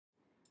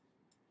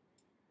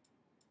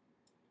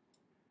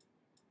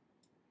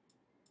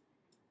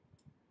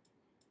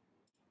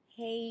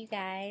Hey you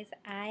guys,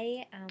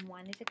 I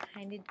wanted to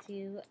kind of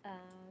do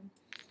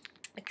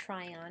a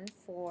try-on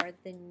for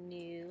the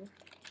new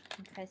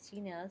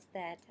imPRESS nails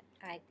that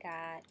I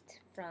got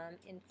from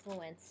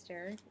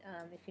Influencer.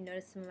 If you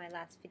noticed some of my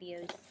last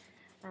videos,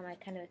 I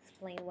kind of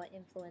explained what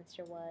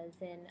Influencer was,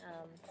 and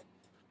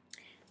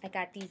I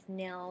got these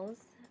nails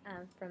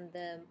from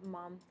the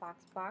Mom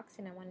Fox box,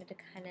 and I wanted to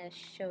kind of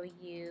show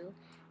you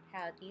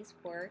how these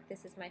work.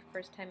 This is my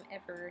first time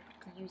ever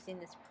using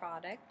this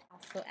product.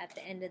 Also, at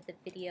the end of the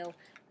video,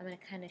 I'm going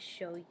to kind of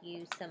show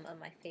you some of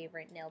my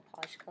favorite nail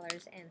polish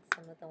colors and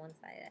some of the ones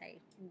that I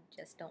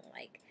just don't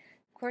like.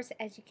 Of course,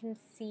 as you can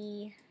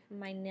see,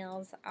 my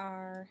nails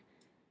are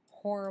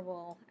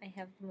horrible. I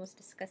have the most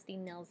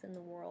disgusting nails in the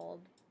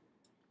world.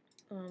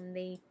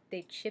 They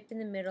chip in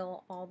the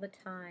middle all the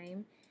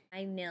time.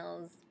 My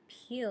nails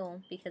peel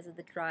because of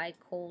the dry,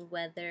 cold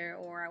weather,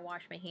 or I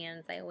wash my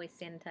hands. I always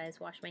sanitize,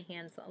 wash my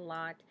hands a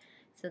lot,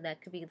 so that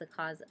could be the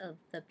cause of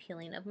the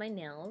peeling of my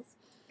nails.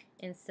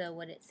 And so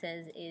what it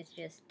says is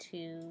just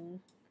to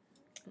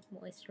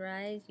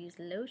moisturize, use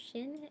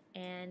lotion,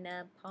 and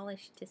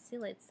polish to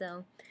seal it.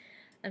 So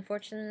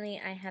unfortunately,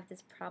 I have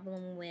this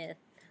problem with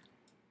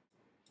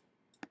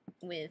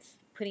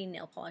putting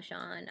nail polish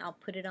on. I'll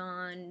put it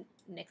on,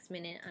 next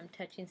minute I'm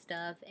touching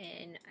stuff,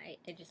 and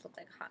I just look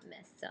like a hot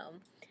mess. So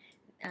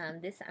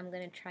I'm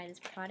going to try this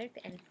product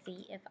and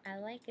see if I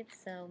like it.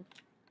 So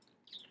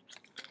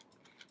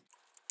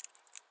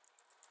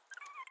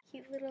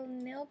cute little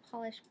nail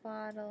polish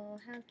bottle.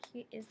 How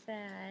cute is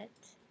that?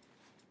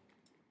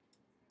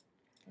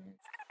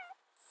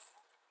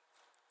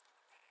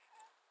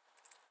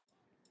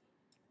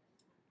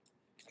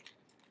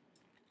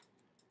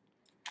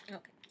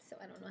 Okay, so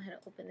I don't know how to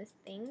open this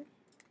thing.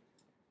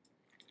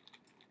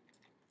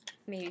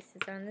 Maybe it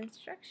says on the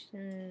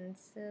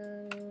instructions.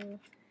 So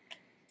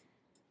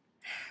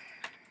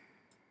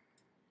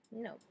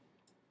no,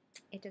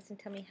 it doesn't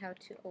tell me how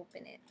to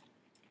open it.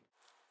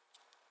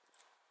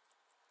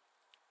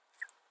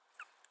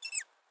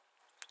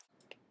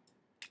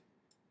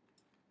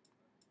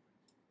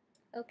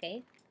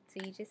 Okay,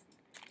 so you just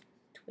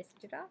twist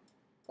it off.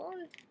 Cool.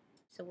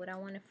 So what I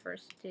want to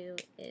first do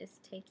is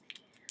take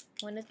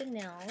one of the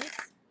nails,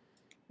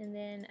 and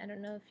then I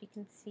don't know if you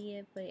can see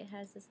it, but it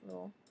has this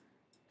little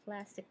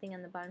plastic thing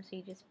on the bottom, so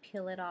you just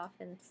peel it off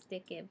and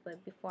stick it.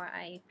 But before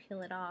I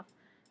peel it off,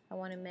 I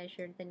want to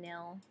measure the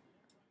nail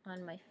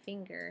on my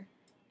finger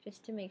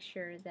just to make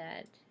sure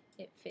that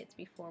it fits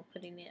before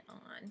putting it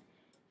on.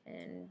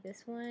 And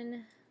this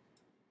one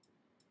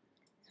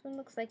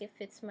looks like it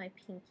fits my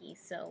pinky.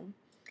 So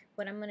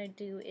what I'm going to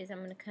do is I'm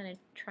going to kind of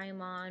try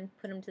them on,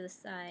 put them to the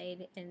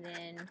side, and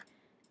then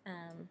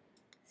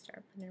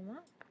start putting them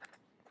on.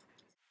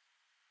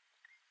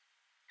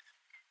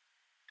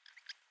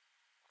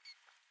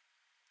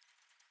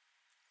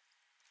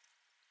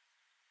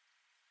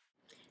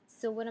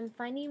 So what I'm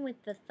finding with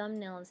the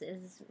thumbnails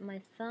is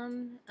my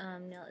thumb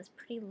nail is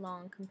pretty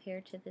long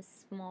compared to this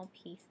small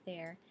piece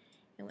there.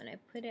 And when I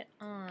put it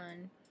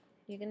on,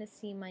 you're going to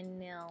see my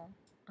nail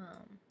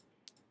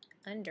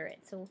under it.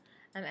 So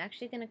I'm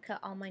actually going to cut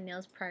all my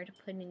nails prior to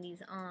putting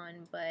these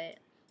on, but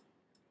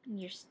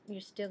you're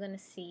still going to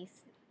see,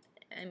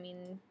 I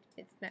mean,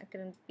 it's not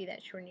going to be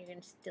that short, and you're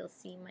going to still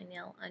see my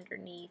nail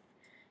underneath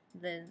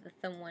the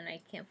thumb one.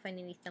 I can't find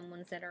any thumb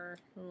ones that are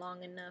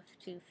long enough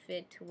to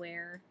fit to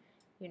where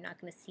you're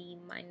not going to see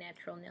my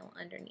natural nail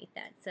underneath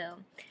that. So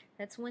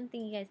that's one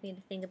thing you guys need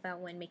to think about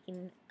when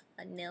making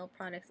nail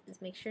products,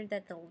 is make sure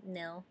that the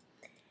nail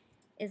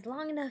is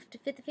long enough to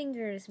fit the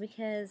fingers,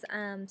 because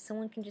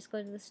someone can just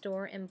go to the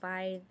store and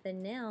buy the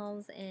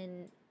nails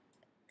and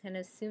kind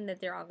of assume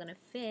that they're all going to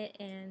fit,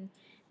 and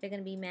they're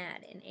going to be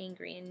mad and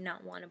angry and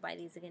not want to buy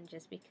these again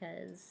just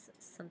because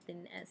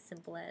something as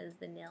simple as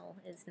the nail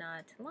is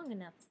not long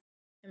enough.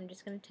 I'm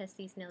just going to test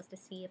these nails to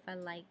see if I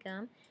like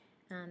them.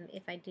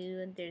 If I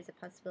do, there's a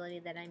possibility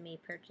that I may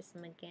purchase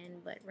them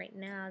again, but right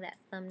now that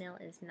thumbnail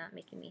is not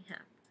making me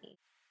happy.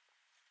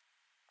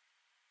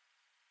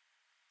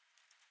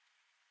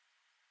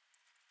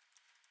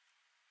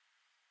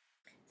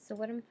 So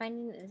what I'm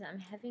finding is I'm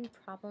having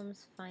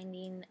problems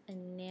finding a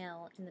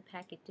nail in the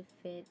packet to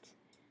fit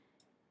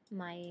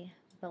my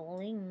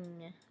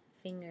bling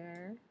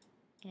finger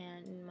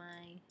and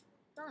my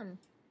thumb.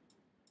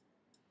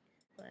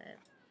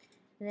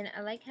 And then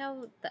I like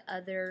how the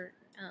other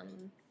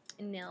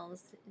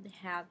nails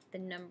have the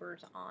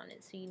numbers on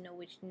it, so you know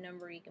which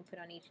number you can put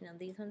on each nail.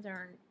 These ones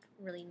aren't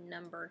really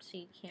numbered, so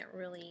you can't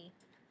really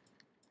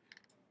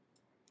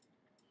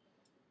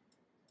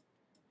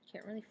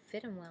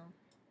fit them well,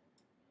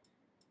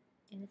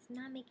 and it's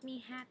not making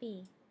me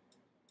happy.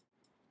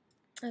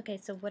 Okay,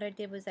 so what I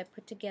did was I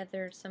put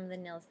together some of the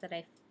nails that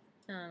I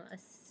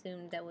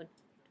assumed that would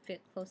fit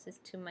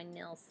closest to my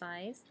nail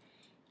size,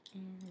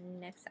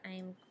 and next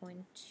I'm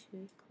going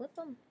to clip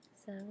them.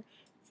 So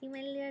see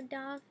my little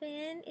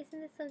dolphin?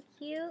 Isn't it so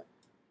cute?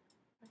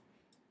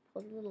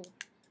 Pull the little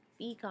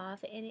beak off,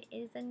 and it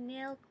is a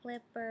nail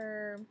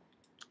clipper.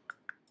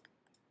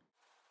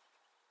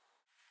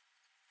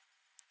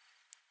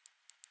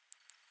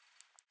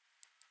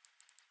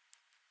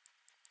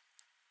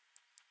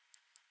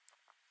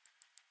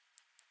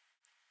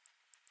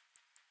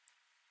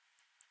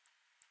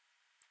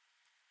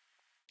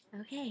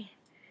 Okay,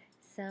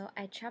 so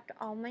I chopped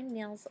all my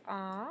nails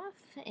off,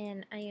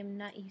 and I am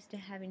not used to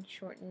having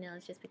short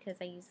nails just because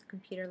I use the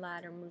computer a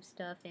lot or move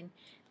stuff, and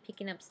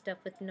picking up stuff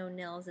with no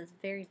nails is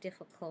very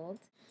difficult.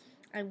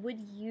 I would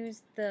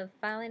use the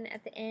filing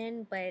at the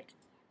end, but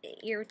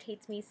it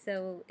irritates me,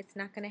 so it's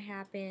not going to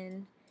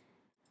happen.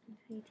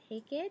 So you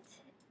take it,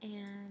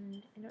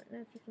 and I don't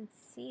know if you can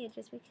see it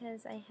just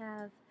because I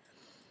have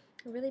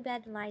really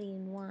bad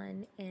lighting,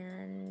 one,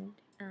 and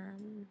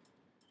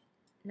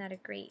not a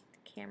great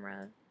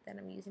camera that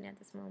I'm using at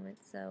this moment.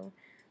 So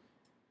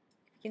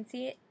if you can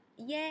see it,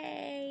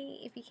 yay!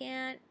 If you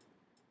can't,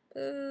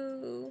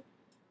 ooh.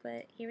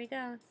 But here we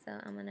go. So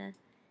I'm gonna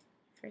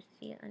first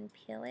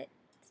unpeel it.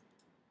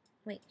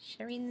 Wait,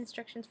 should I read the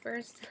instructions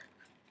first?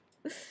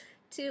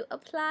 To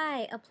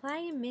apply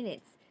in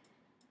minutes.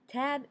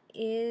 Tab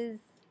is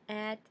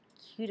at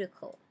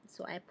cuticle.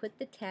 So I put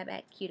the tab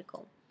at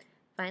cuticle.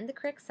 Find the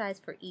correct size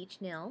for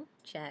each nail.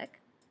 Check.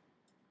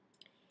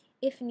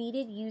 If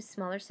needed, use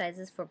smaller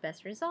sizes for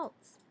best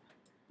results.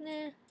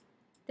 Nah,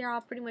 they're all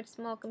pretty much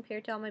small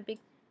compared to all my big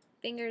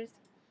fingers.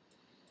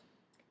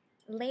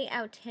 Lay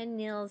out 10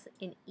 nails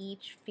in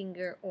each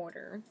finger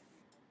order.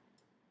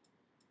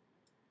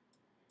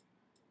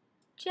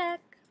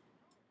 Check.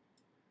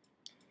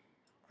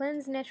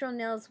 Cleanse natural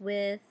nails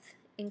with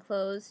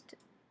enclosed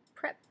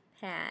prep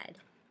pad.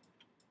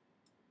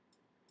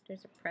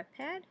 There's a prep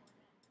pad?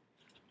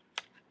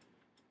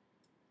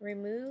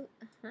 Remove,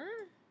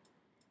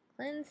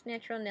 Cleanse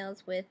natural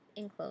nails with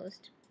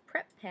enclosed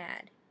prep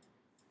pad.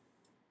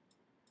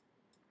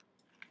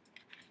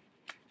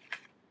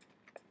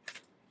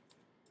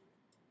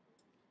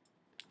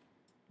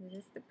 Is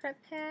this the prep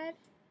pad?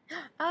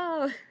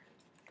 Oh!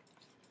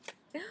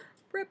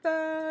 Prep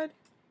pad!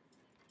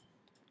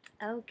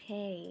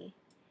 Okay.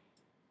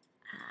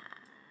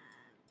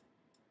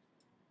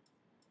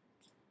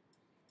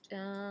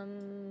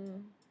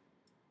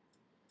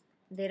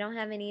 They don't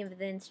have any of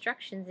the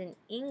instructions in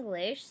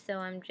English, so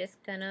I'm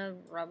just gonna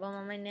rub them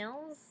on my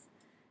nails.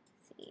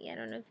 See, I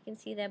don't know if you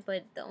can see that,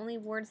 but the only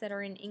words that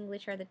are in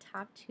English are the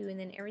top two, and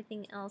then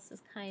everything else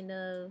is kind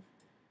of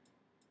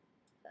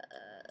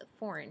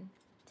foreign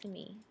to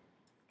me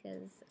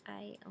because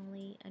I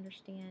only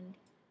understand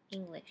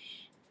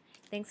English.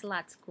 Thanks a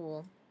lot,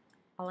 school.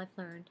 All I've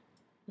learned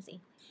was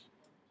English.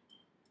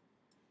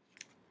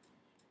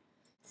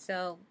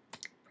 So,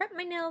 prep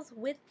my nails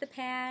with the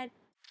pad.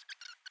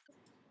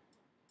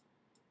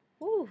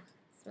 Ooh,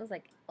 smells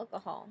like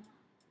alcohol.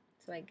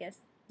 So I guess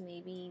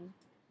maybe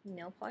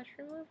nail polish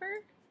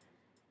remover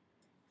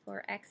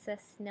for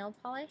excess nail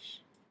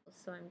polish.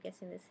 So I'm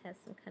guessing this has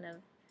some kind of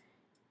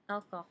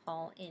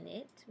alcohol in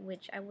it,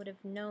 which I would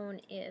have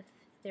known if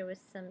there was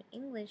some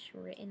English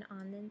written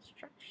on the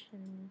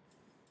instructions.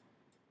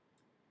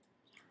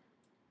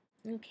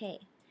 Yeah. Okay,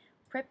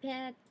 prep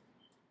pad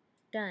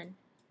done.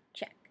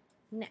 Check.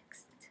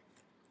 Next.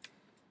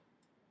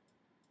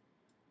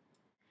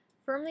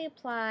 Firmly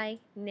apply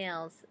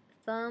nails.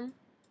 Thumb,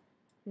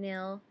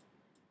 nail,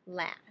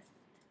 last.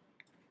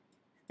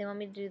 They want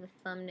me to do the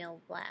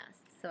thumbnail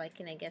last, so I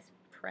can, I guess,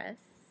 press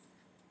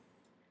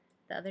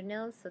the other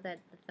nails so that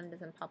the thumb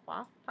doesn't pop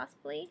off,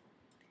 possibly.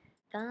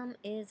 Thumb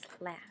is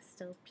last,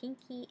 so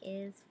pinky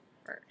is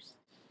first.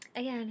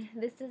 Again,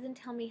 this doesn't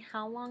tell me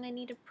how long I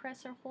need to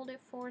press or hold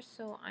it for,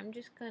 so I'm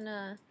just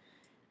gonna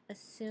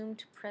assume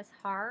to press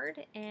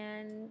hard,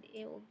 and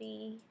it will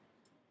be,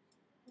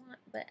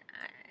 but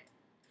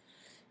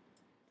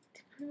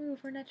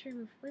remove or not to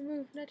remove,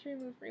 remove, not to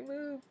remove,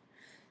 remove.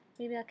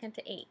 Maybe I'll count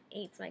to 8.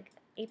 Eight's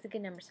a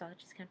good number, so I'll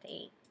just count to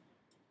 8.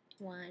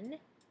 1,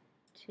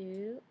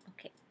 2,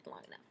 okay,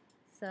 long enough.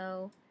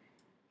 So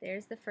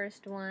there's the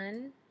first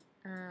one.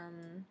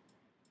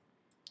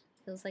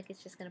 Feels like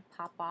it's just gonna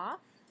pop off.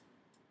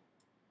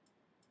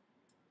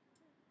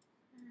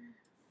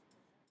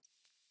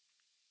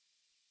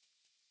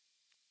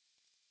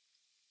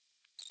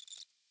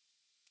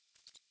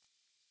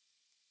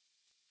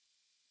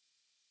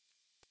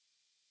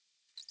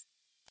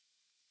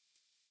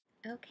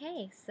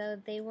 Okay, so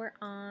they were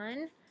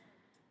on.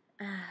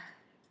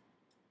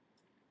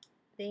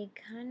 They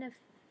kind of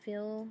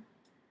feel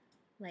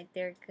like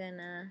they're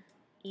gonna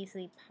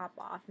easily pop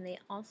off, and they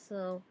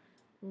also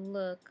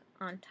look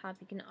on top.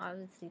 You can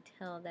obviously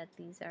tell that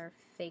these are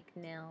fake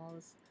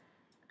nails.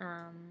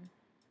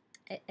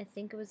 I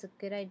think it was a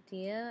good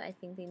idea. I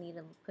think they need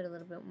to put a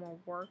little bit more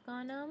work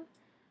on them.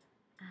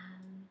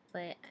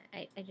 But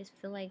I just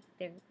feel like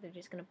they're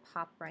just gonna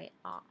pop right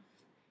off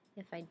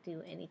if I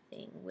do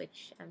anything,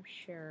 which I'm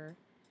sure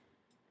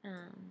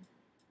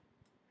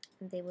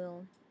they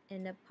will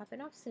end up popping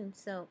off soon.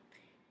 So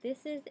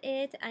this is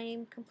it. I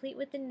am complete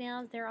with the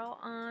nails. They're all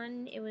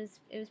on. It was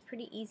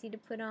pretty easy to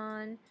put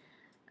on.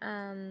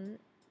 I'm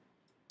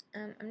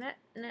not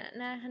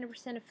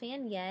 100% a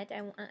fan yet.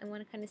 I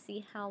want to kind of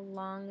see how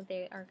long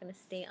they are going to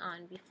stay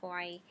on before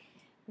I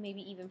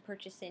maybe even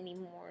purchase any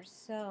more.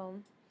 So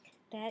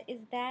that is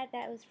that.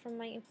 That was from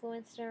my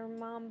influencer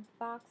mom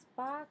box.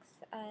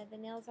 The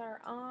nails are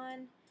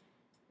on.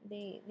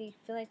 They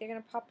feel like they're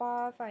gonna pop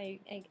off. I'm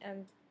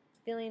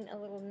feeling a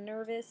little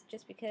nervous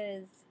just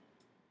because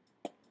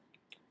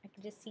I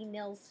can just see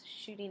nails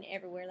shooting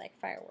everywhere like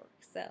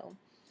fireworks. So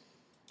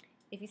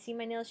if you see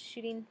my nails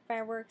shooting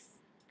fireworks,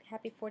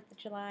 happy 4th of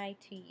July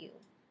to you.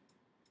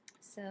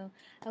 So,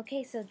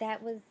 okay, so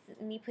that was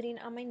me putting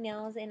on my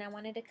nails, and I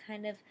wanted to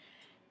kind of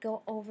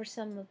go over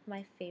some of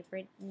my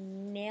favorite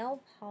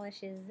nail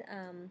polishes.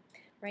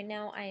 Right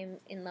now I'm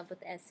in love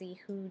with Essie.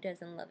 Who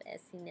doesn't love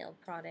Essie nail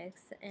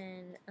products?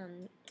 And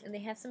they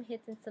have some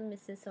hits and some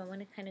misses, so I want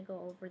to kind of go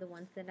over the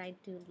ones that I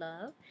do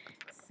love.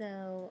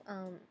 So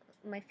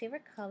my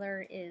favorite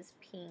color is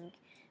pink,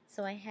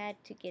 so I had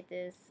to get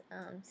this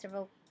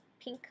several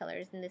pink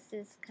colors, and this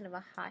is kind of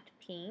a hot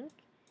pink,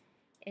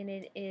 and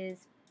it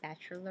is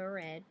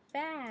Bachelorette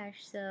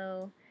Bash.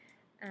 So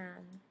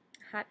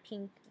hot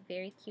pink,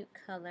 very cute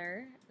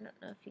color. I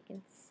don't know if you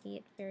can see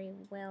it very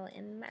well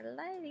in my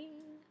lighting.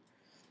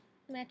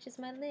 Matches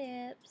my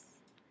lips.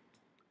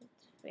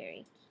 It's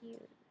very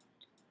cute.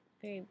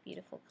 Very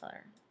beautiful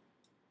color.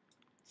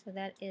 So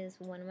that is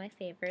one of my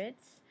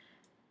favorites,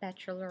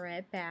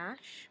 Bachelorette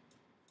Bash.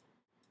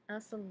 I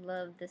also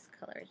love this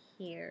color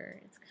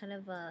here. It's kind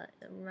of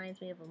it reminds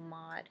me of a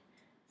mod,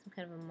 some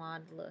kind of a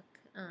mod look.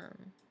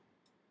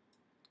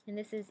 And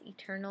this is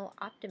Eternal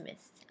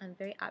Optimist. I'm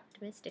very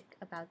optimistic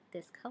about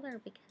this color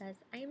because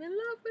I am in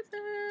love with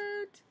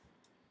it.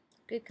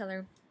 Good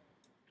color.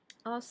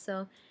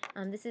 Also,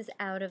 this is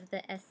out of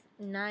the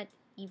not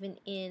even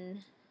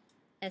in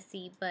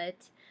Essie, but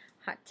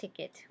Hot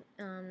Ticket.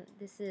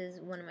 This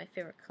is one of my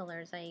favorite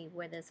colors. I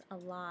wear this a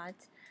lot.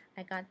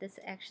 I got this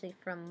actually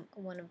from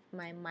one of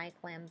my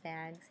Glam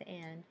bags,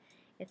 and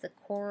it's a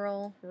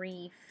coral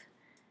reef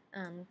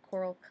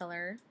coral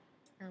color.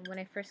 When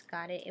I first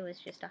got it, it was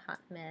just a hot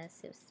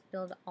mess. It was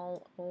spilled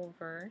all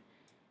over,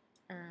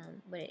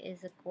 but it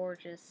is a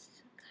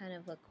gorgeous kind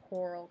of a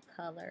coral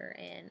color,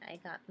 and I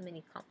got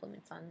many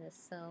compliments on this.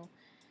 So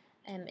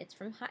it's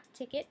from Hot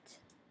Ticket.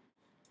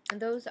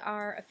 And those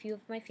are a few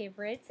of my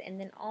favorites, and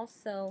then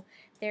also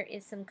there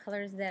is some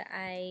colors that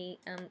I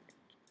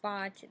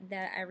bought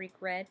that I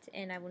regret,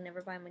 and I will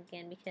never buy them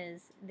again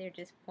because they're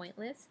just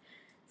pointless.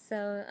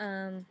 So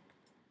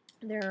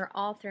they're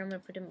all three. I'm going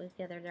to put them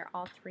together. They're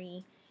all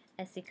three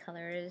Essie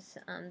colors.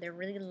 They're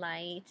really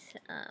light.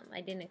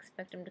 I didn't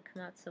expect them to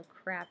come out so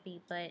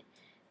crappy, but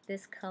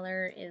this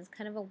color is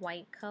kind of a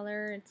white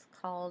color. It's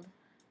called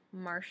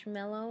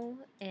Marshmallow,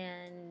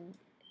 and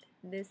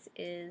this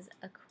is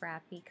a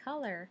crappy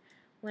color.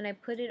 When I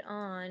put it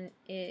on,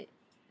 it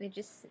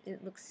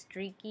looks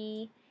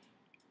streaky,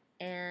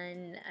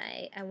 and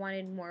I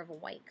wanted more of a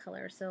white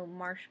color. So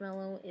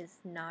Marshmallow is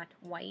not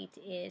white,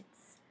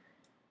 it's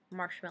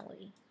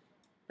marshmallowy,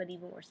 but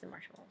even worse than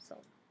marshmallow. So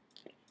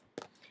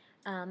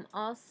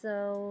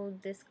also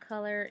this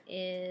color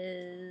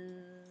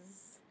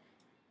is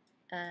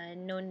a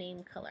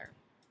no-name color.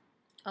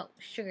 Oh,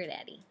 Sugar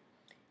Daddy.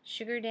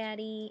 Sugar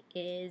Daddy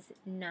is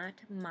not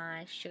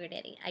my sugar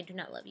daddy. I do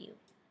not love you.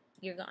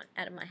 You're gone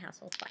out of my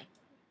household. Bye.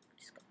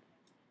 Just go.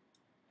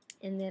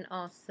 And then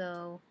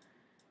also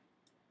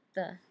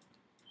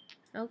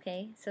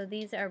okay, so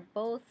these are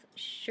both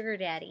Sugar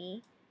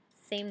Daddy,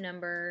 same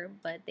number,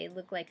 but they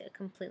look like a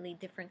completely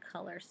different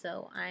color.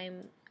 So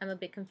I'm a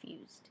bit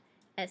confused.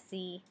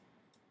 Essie,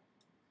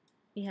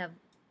 you have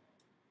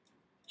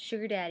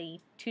Sugar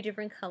Daddy, two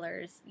different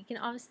colors. You can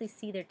obviously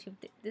see they're two.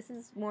 This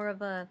is more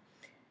of a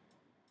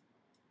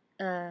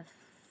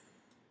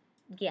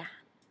yeah,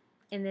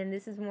 and then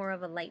this is more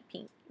of a light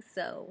pink.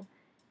 So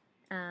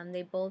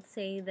they both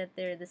say that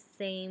they're the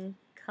same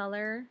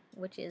color,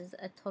 which is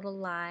a total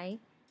lie.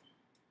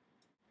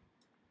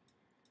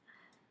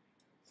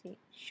 See,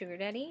 Sugar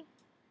Daddy,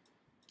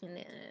 and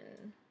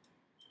then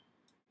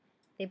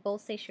they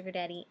both say Sugar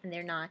Daddy, and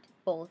they're not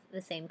both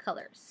the same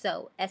color.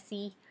 So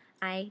Essie,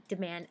 I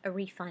demand a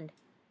refund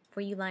for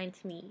you lying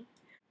to me.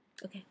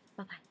 Okay,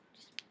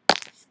 bye-bye.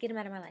 Just get them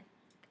out of my life.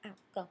 Out,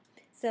 go.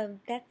 So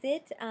that's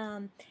it.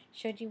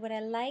 Showed you what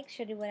I like,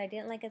 showed you what I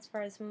didn't like as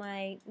far as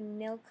my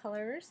nail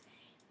colors.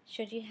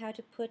 Showed you how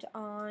to put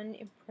on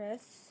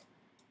impress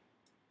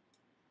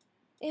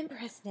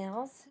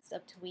nails. It's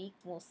up to week,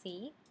 we'll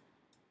see.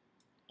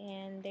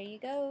 And there you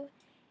go.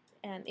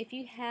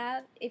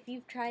 If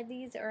you've tried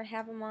these or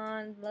have them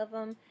on, love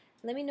them,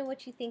 let me know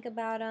what you think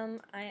about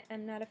them.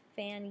 I'm not a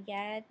fan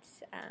yet.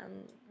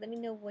 Let me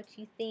know what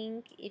you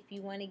think. If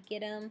you want to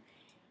get them,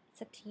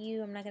 it's up to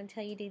you. I'm not going to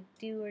tell you to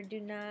do or do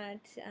not.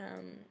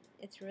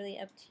 It's really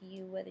up to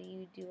you whether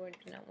you do or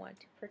do not want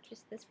to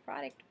purchase this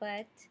product.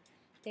 But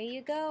there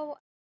you go.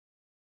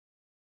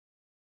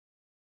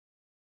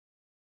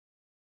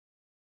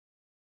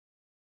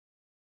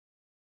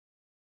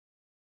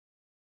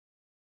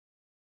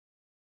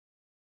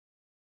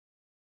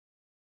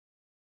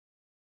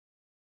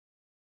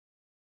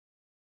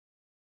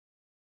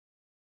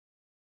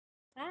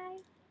 Bye.